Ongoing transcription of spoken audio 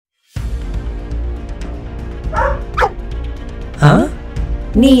Huh?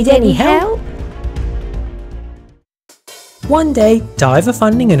 Need any help? One day, Diver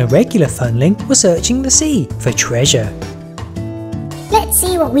Funling and a regular Funling were searching the sea for treasure. Let's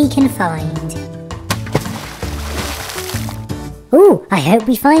see what we can find. Ooh, I hope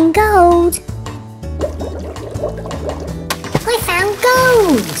we find gold. I found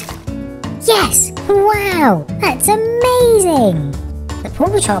gold! Yes! Wow! That's amazing! The Paw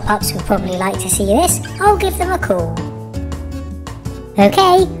Patrol pups would probably like to see this. I'll give them a call.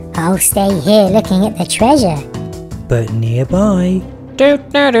 Okay, I'll stay here looking at the treasure. But nearby...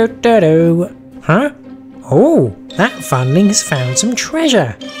 Huh? Oh, that Funling has found some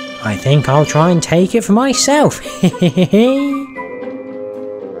treasure. I think I'll try and take it for myself.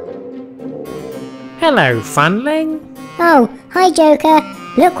 Hello, Funling. Oh, hi Joker.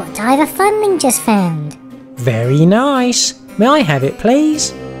 Look what Diver Funling just found. Very nice. May I have it,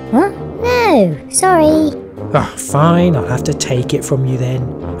 please? What? No, sorry. Oh, fine. I'll have to take it from you then.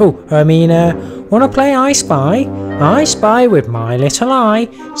 Oh, wanna play I Spy? I spy with my little eye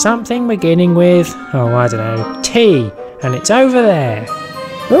something beginning with, oh, I don't know, T, and it's over there.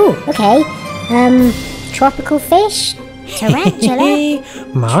 Ooh, okay. Tropical fish? Tarantula?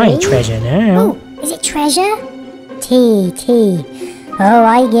 My Tree? treasure now. Oh, is it treasure? T. Oh,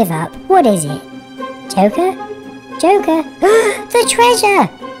 I give up. What is it? Joker? Joker? The treasure!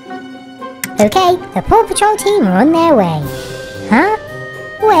 Okay, the Paw Patrol team are on their way. Huh?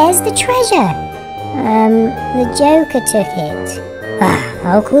 Where's the treasure? The Joker took it.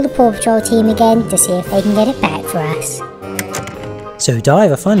 I'll call the Paw Patrol team again to see if they can get it back for us. So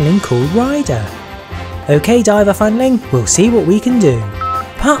Diver Funling called Ryder. Okay, Diver Funling, we'll see what we can do.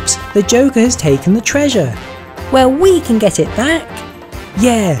 Pups, the Joker has taken the treasure. Well, we can get it back.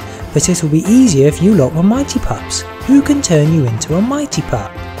 Yeah, but it'll be easier if you lot were Mighty Pups. Who can turn you into a Mighty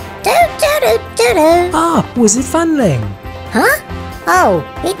Pup? Ah, Wizard Funling. Huh? Oh,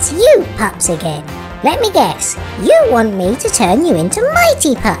 it's you pups again. Let me guess, you want me to turn you into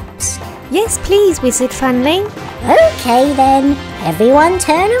Mighty Pups? Yes, please, Wizard Funling. Okay then, everyone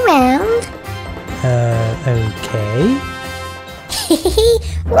turn around. Okay.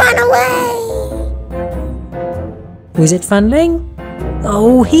 Run away! Wizard Funling?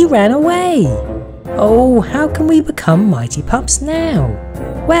 Oh, he ran away. Oh, how can we become Mighty Pups now?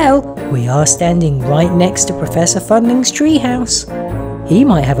 Well, we are standing right next to Professor Funling's treehouse. He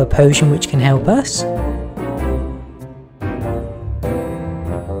might have a potion which can help us.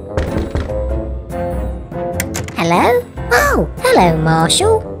 Hello? Oh, hello,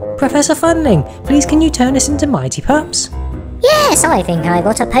 Marshall. Professor Funling, please can you turn us into Mighty Pups? Yes, I think I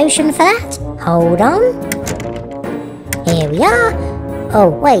got a potion for that. Hold on. Here we are. Oh,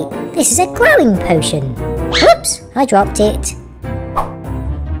 wait, this is a growing potion. Whoops, I dropped it.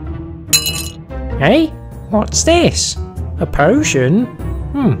 Hey, what's this? A potion?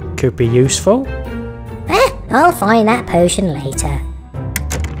 Could be useful. I'll find that potion later.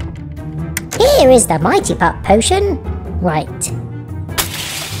 Here is the Mighty Pup potion. Right.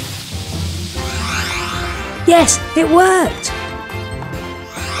 Yes, it worked!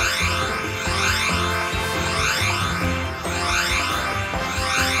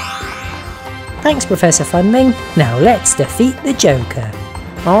 Thanks, Professor Funling. Now let's defeat the Joker.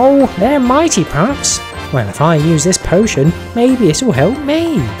 Oh, they're Mighty Pups. Well, if I use this potion, maybe it'll help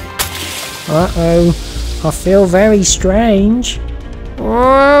me. Uh-oh, I feel very strange.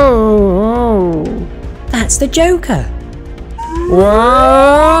 Whoa! That's the Joker.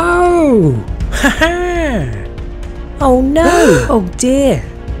 Whoa! Ha-ha! Oh no! Oh dear!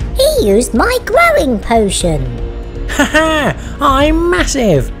 He used my growing potion. Haha! I'm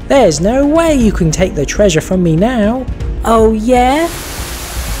massive! There's no way you can take the treasure from me now. Oh yeah?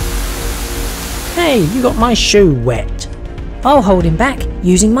 Hey, you got my shoe wet. I'll hold him back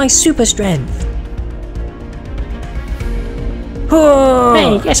using my super strength.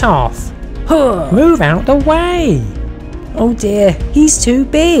 Hey, get off! Move out the way! Oh dear, he's too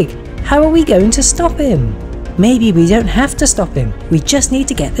big. How are we going to stop him? Maybe we don't have to stop him. We just need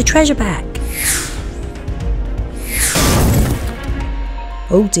to get the treasure back.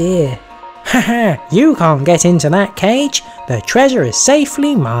 Oh dear. Haha, you can't get into that cage. The treasure is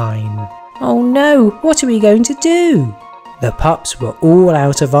safely mine. Oh no, what are we going to do? The pups were all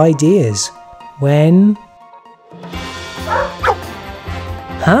out of ideas. When...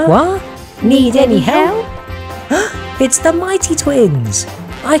 Huh? What? Need any help? It's the Mighty Twins.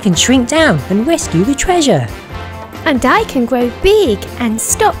 I can shrink down and rescue the treasure. And I can grow big and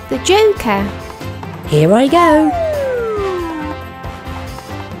stop the Joker. Here I go.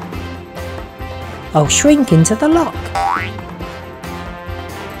 I'll shrink into the lock.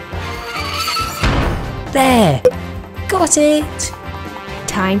 There. got it!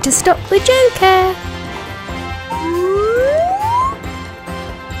 Time to stop the Joker.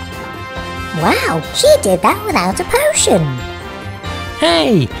 Wow, she did that without a potion.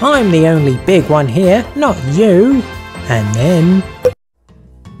 Hey, I'm the only big one here, not you! And then...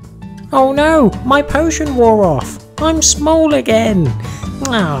 Oh no, my potion wore off! I'm small again!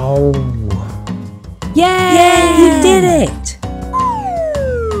 Oh! Yay! You did it!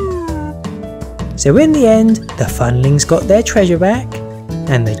 So in the end, the Funlings got their treasure back,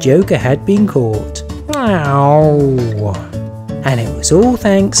 and the Joker had been caught. Wow! And it was all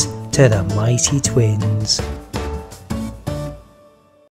thanks to the mighty twins.